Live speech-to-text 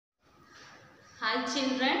Hi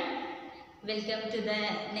children, welcome to the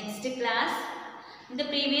next class. In the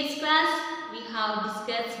previous class, we have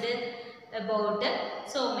discussed about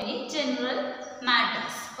so many general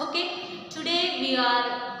matters. Okay, today we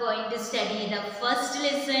are going to study the first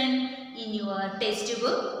lesson in your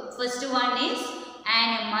textbook. First one is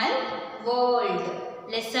Animal World.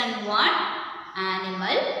 Lesson 1,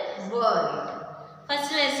 Animal World.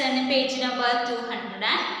 First lesson, page number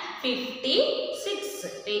 256.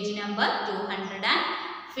 Page number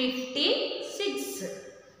 256.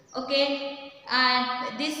 Okay,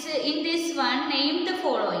 and in this one, name the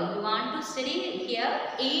following. You want to study here.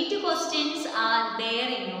 8 questions are there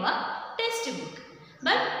in your textbook,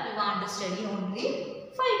 but you want to study only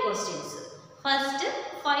 5 questions. First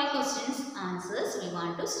 5 questions answers we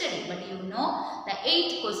want to study, but you know the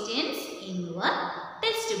 8 questions in your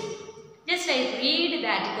textbook. Just I read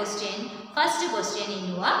that question, first question in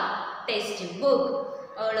your textbook.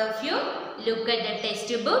 All of you look at the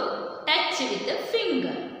textbook, touch with the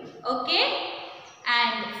finger. Okay?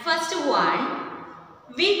 And first one,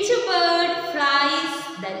 which bird flies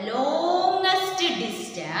the longest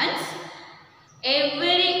distance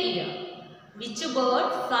every year? Which bird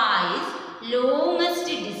flies longest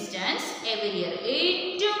distance every year?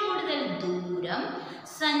 ഏറ്റവും കൂടുതൽ ദൂരം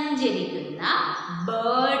സഞ്ചരിക്കുന്ന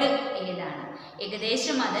bird ഏതാണ്?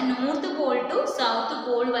 ഏകദേശം അത് north Paul to south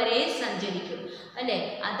Paul വരെ സഞ്ചരിക്കും അല്ലെ.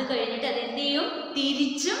 അത് കഴിഞ്ഞിട്ട് അത് എന്ത് ചെയ്യും?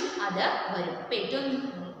 തിരിച്ചും അത് വരും. അപ്പൊ ഏറ്റവും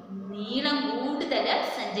നീളം കൂടുതൽ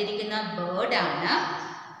സഞ്ചരിക്കുന്ന ബേർഡാണ്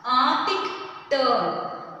ആർട്ടിക് ടേൺ.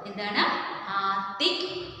 എന്താണ്? Arctic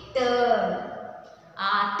tern.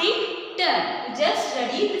 Arctic tern. Just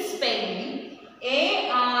study the spelling.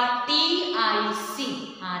 ARTIC.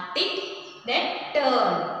 Arctic. Then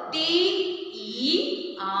turn.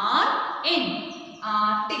 TERN.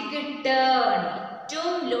 Arctic tern.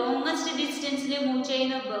 ഏറ്റവും ലോങ്ങസ്റ്റ് ഡിസ്റ്റൻസിൽ മൂവ്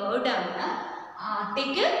ചെയ്യുന്ന ബേർഡ് ആണ്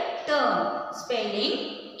Arctic tern. Spelling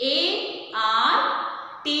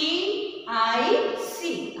ARTIC.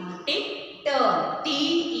 Arctic tern.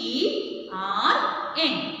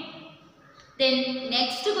 TERN. Then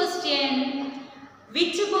next question.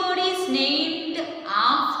 Which bird is named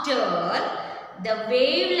after the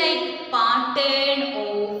wave-like pattern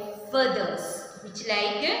of feathers? Which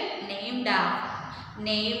like named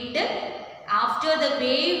after the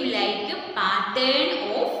wave-like pattern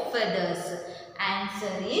of feathers.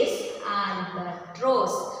 Answer is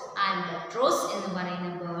albatross. Albatross എന്ന് പറയുന്ന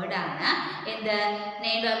bird ആണ്. എന്ത്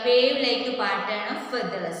named wave-like pattern of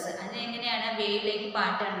feathers. അതെങ്ങനെയാണ്? wave-like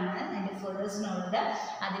pattern ആണ് അതിന്റെ feathersനുള്ളത്.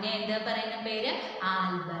 അതിനെ എന്താ പറയുന്ന പേര്?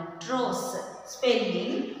 Albatross.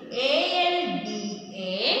 Spelling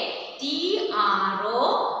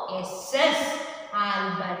ALBATROSS.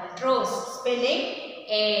 Albatross. Spelling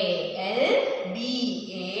ALBATROSS.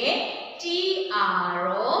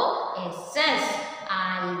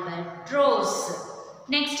 albatross.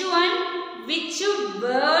 Next one, which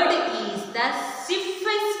bird is the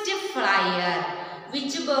swiftest flyer?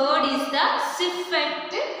 Which bird is the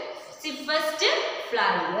swiftest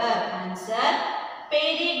flyer? Answer,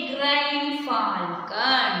 peregrine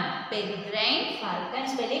falcon. Peregrine falcon.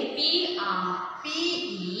 Spelling PEREGRINE. Falcon.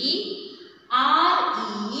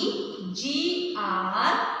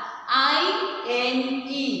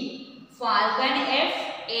 FALCON.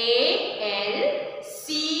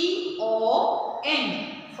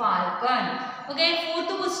 Falcon. Okay,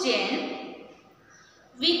 fourth question.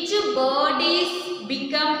 Which bird is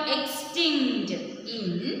become extinct in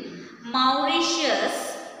Mauritius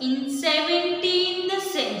in 17th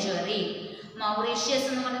century? Mauritius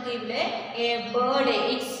എന്ന് പറഞ്ഞാൽ ഇവിടെ bird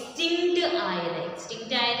extinct ആയത്.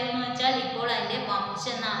 Extinct ആയതെന്ന് വെച്ചാൽ ഇപ്പോൾ അതിന്റെ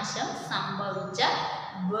വംശനാശം സംഭവിച്ച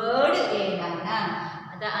bird ഏതാണ്?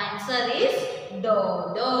 The answer is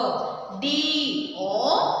dodo.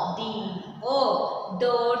 DODO.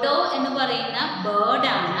 Dodo എന്ന് പറയുന്ന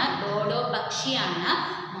ബേർഡാണ്, ഡോഡോ പക്ഷിയാണ്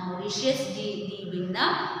മൗറീഷ്യസ് ദ്വീപിന്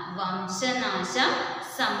വംശനാശം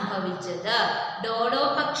സംഭവിച്ചത്. ഡോഡോ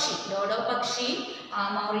പക്ഷി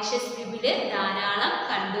മൗറീഷ്യസ് ദ്വീപില് ധാരാളം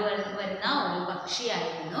കണ്ടുവരുന്ന ഒരു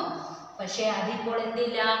പക്ഷിയായിരുന്നു. പക്ഷെ അതിപ്പോൾ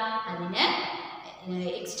എന്തില്ല, അതിന്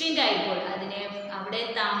എക്സ്റ്റിൻറ്റ് ആയിപ്പോൾ അതിനെ അവിടെ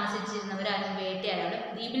താമസിച്ചിരുന്നവർ അതിന് വേട്ടയാടി, അവിടെ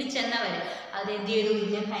ദ്വീപിൽ ചെന്നവർ അത് എന്ത് ചെയ്തു?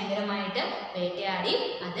 ഇതിനെ ഭയങ്കരമായിട്ട് വേട്ടയാടി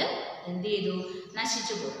അത് എന്ത് ചെയ്തു?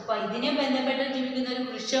 നശിച്ചു പോകും. അപ്പോൾ ഇതിനെ ബന്ധപ്പെട്ട് ജീവിക്കുന്ന ഒരു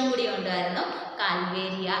വൃക്ഷം കൂടി ഉണ്ടായിരുന്നു,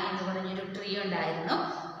 കാൽവേരിയ എന്ന് പറഞ്ഞൊരു ട്രീ ഉണ്ടായിരുന്നു.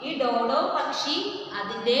 ഈ ഡോഡോ പക്ഷി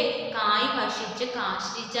അതിൻ്റെ കായ് ഭക്ഷിച്ച്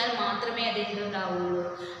കാഷ്ടിച്ചാൽ മാത്രമേ അത് എന്തുണ്ടാവുള്ളൂ?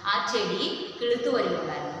 ആ ചെടി കിളുത്തു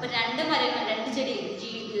വരികയുണ്ടായിരുന്നു. അപ്പോൾ രണ്ട് ചെടി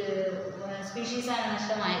സ്പീഷീസാണ്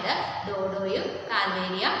നഷ്ടമായത്. ഡോഡോയും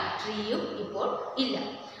കാൽവേരിയ ട്രീയും ഇപ്പോൾ ഇല്ല.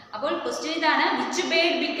 അപ്പോൾ ക്വസ്റ്റ്യൻ ഇതാണ്, which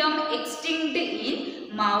bird become extinct in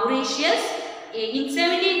Mauritius in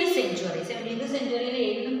 17th century, 17th century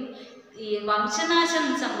ഈ വംശനാശം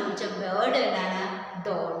സംഭവിച്ച ബേർഡ് ഏതാണ്?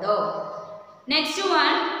 Dodo. Next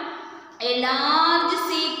one, A large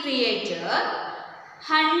see creator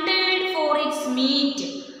haunted four it's meet.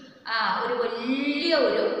 ഒരു വലിയ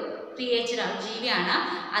ഒരു ക്രിയേച്ചറാണ്, ജീവിയാണ്.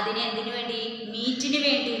 അതിനെ എന്തിനു വേണ്ടി? മീറ്റിന്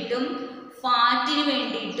വേണ്ടിയിട്ടും ഫാറ്റിന്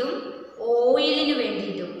വേണ്ടിയിട്ടും ഓയിലിന്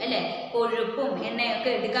വേണ്ടിയിട്ടും അല്ലേ, കൊഴുപ്പും എണ്ണയൊക്കെ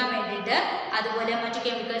എടുക്കാൻ വേണ്ടിയിട്ട്, അതുപോലെ മറ്റു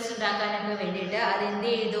കെമിക്കൽസ് ഉണ്ടാക്കാനൊക്കെ വേണ്ടിയിട്ട് അതെന്ത്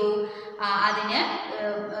ചെയ്തു? അതിന്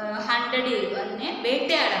 100 അതിനെ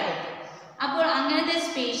വേട്ടയാടാൻ പറ്റും. അപ്പോൾ അങ്ങനത്തെ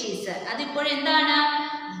സ്പീഷീസ് അതിപ്പോഴെന്താണ്?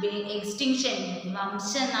 എക്സ്റ്റിങ്ഷൻ,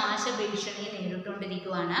 വംശനാശ ഭീഷണി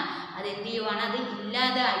നേരിട്ടുകൊണ്ടിരിക്കുകയാണ്. അതെന്ത് ചെയ്യുവാണ്? അത്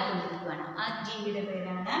ഇല്ലാതെ ആയിക്കൊണ്ടിരിക്കുകയാണ്. ആ ജീവിയുടെ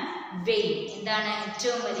പേരാണ് വെയിൽ. എന്താണ്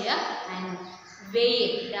ഏറ്റവും വലിയ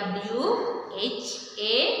വെയിൽ?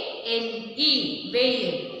 WHALE,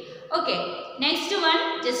 വെയിൽ. Okay, next one,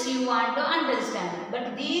 just you want to understand, but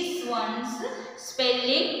these ones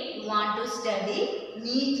spelling you want to study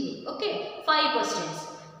neatly. Okay, 5 questions.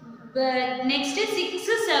 But next 6,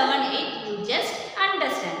 7, 8 you just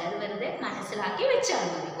understand. അത് വെറുതെ മനസ്സിലാക്കി വെച്ചാൽ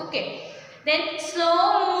മതി. Okay, then slow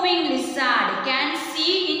moving lizard can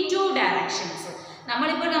see in 2 directions.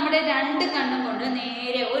 നമ്മളിപ്പോൾ നമ്മുടെ 2 കണ്ണും കൊണ്ട്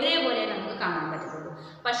നേരെ ഒരേപോലെ നമുക്ക് കാണാൻ പറ്റുള്ളൂ.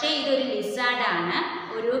 പക്ഷേ ഇതൊരു ലിസാർഡാണ്,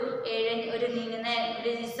 ഒരു നീങ്ങുന്ന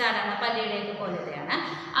ഒരു ലിസാർഡാണ്, പല്ലിയുടെയൊക്കെ പോലത്തെയാണ്.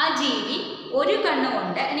 ആ ജീവി ഒരു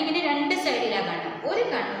കണ്ണുകൊണ്ട് എനിക്കിങ്ങനെ 2 സൈഡിലാണ് കാണാം. ഒരു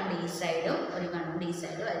കണ്ണുകൊണ്ട് ഈ സൈഡും ഒരു കണ്ണുകൊണ്ട് ഈ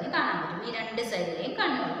സൈഡും അതിന് കാണാൻ പറ്റും. ഈ 2 സൈഡിലെയും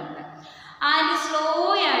കണ്ണുകളുണ്ട്. അത് സ്ലോ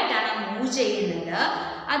ആയിട്ടാണ് മൂവ് ചെയ്യുന്നത്.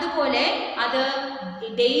 അതുപോലെ അത്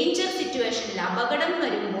ഡേഞ്ചർ സിറ്റുവേഷനിൽ അപകടം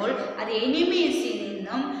വരുമ്പോൾ അത് എനിമീസിൽ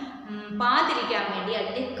നിന്നും പാതിരിക്കാൻ വേണ്ടി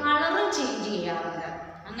അതിൻ്റെ കളറ് ചേഞ്ച് ചെയ്യാറുണ്ട്.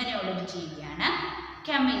 അങ്ങനെയുള്ളൊരു ജീവിയാണ്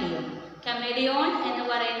കമലിയോൺ. കമലിയോൺ എന്ന്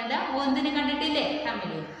പറയുന്നത് ഒന്നിന് കണ്ടിട്ടില്ലേ?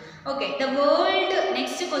 കമലിയോൺ. Okay, the world,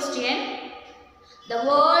 next question, the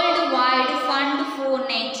world wide fund four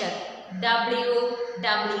nature,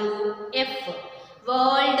 WWF,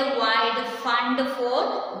 world wide fund four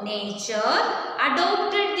nature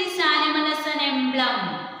adopted this animal as an emblem.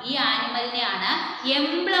 ഈ ആനിമലിനെയാണ്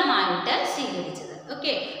എംബ്ലമായിട്ട് സ്വീകരിച്ചത്.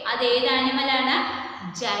 ഓക്കെ, അത് ഏത് ആനിമലാണ്?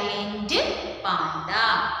 Giant Panda.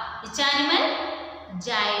 Which animal?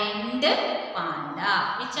 Giant Panda.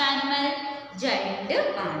 Which animal? Giant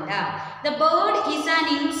Panda. The bird is an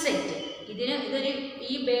insect. ഇതൊരു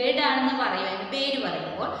ഈ bird ആണെന്ന് പറയും, അതിൻ്റെ പേര്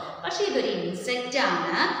പറയുമ്പോൾ, പക്ഷെ ഇതൊരു ഇൻസെക്റ്റ്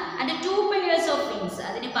ആണ്. അതിൻ്റെ 2 pairs ഓഫ് വിങ്സ്.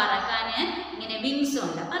 അതിന് പറക്കാൻ ഇങ്ങനെ വിങ്സ്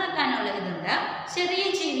ഉണ്ട്, പറക്കാനുള്ള ഇതുണ്ട്. ചെറിയ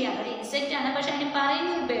ജീവിയാണ്, ഒരു ഇൻസെക്റ്റ് ആണ്, പക്ഷെ അതിന്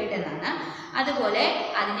പറയുന്നത് ബേർഡ് എന്നാണ്. അതുപോലെ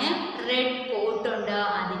അതിന് റെഡ് കോട്ട് ഉണ്ട്,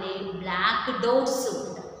 അതിന് ബ്ലാക്ക് ഡോട്ട്സും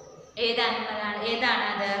ഉണ്ട്. ഏതാണ്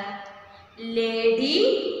അത്? Lady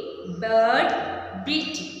bird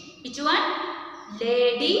ബീറ്റി. Which one?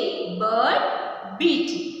 Lady bird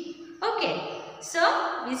ബീറ്റി. Okay, so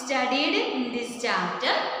we studied in this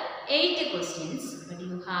chapter 8 questions, but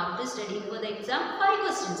you have to study for the exam 5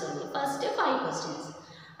 questions only. First 5 questions.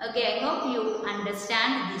 Okay, I hope you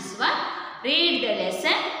understand this one. Read the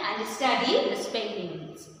lesson and study the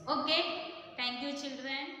spellings. Okay, thank you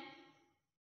children.